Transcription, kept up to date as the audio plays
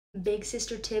Big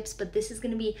sister tips, but this is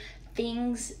gonna be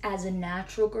things as a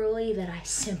natural girly that I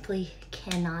simply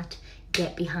cannot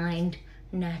get behind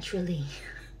naturally.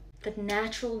 The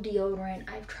natural deodorant,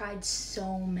 I've tried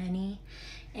so many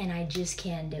and I just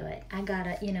can't do it. I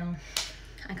gotta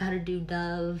do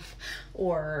Dove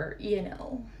or,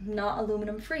 not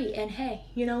aluminum free. And hey,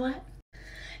 you know what?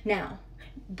 Now,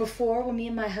 before, when me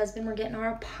and my husband were getting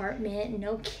our apartment,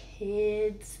 no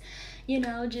kids,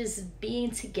 just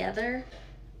being together,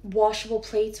 washable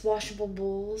plates, washable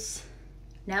bowls.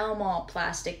 Now I'm all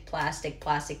plastic, plastic,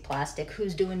 plastic, plastic.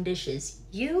 Who's doing dishes?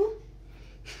 You?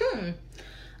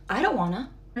 I don't wanna.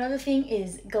 Another thing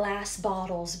is glass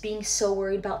bottles, being so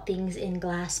worried about things in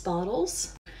glass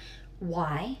bottles.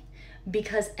 Why?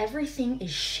 Because everything is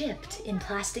shipped in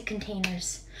plastic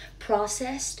containers,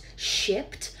 processed,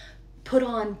 shipped, put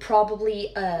on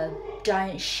probably a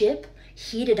giant ship,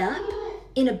 heated up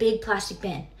in a big plastic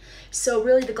bin. So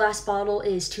really the glass bottle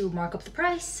is to mark up the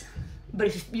price, but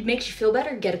if it makes you feel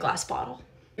better, get a glass bottle.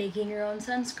 Making your own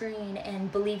sunscreen and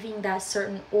believing that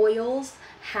certain oils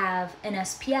have an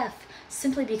SPF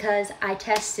simply because I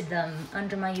tested them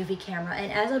under my UV camera,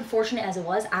 and as unfortunate as it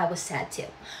was, I was sad too.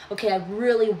 Okay, I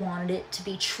really wanted it to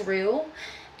be true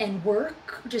and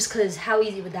work, just because how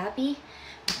easy would that be?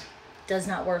 Does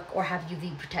not work or have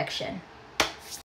UV protection.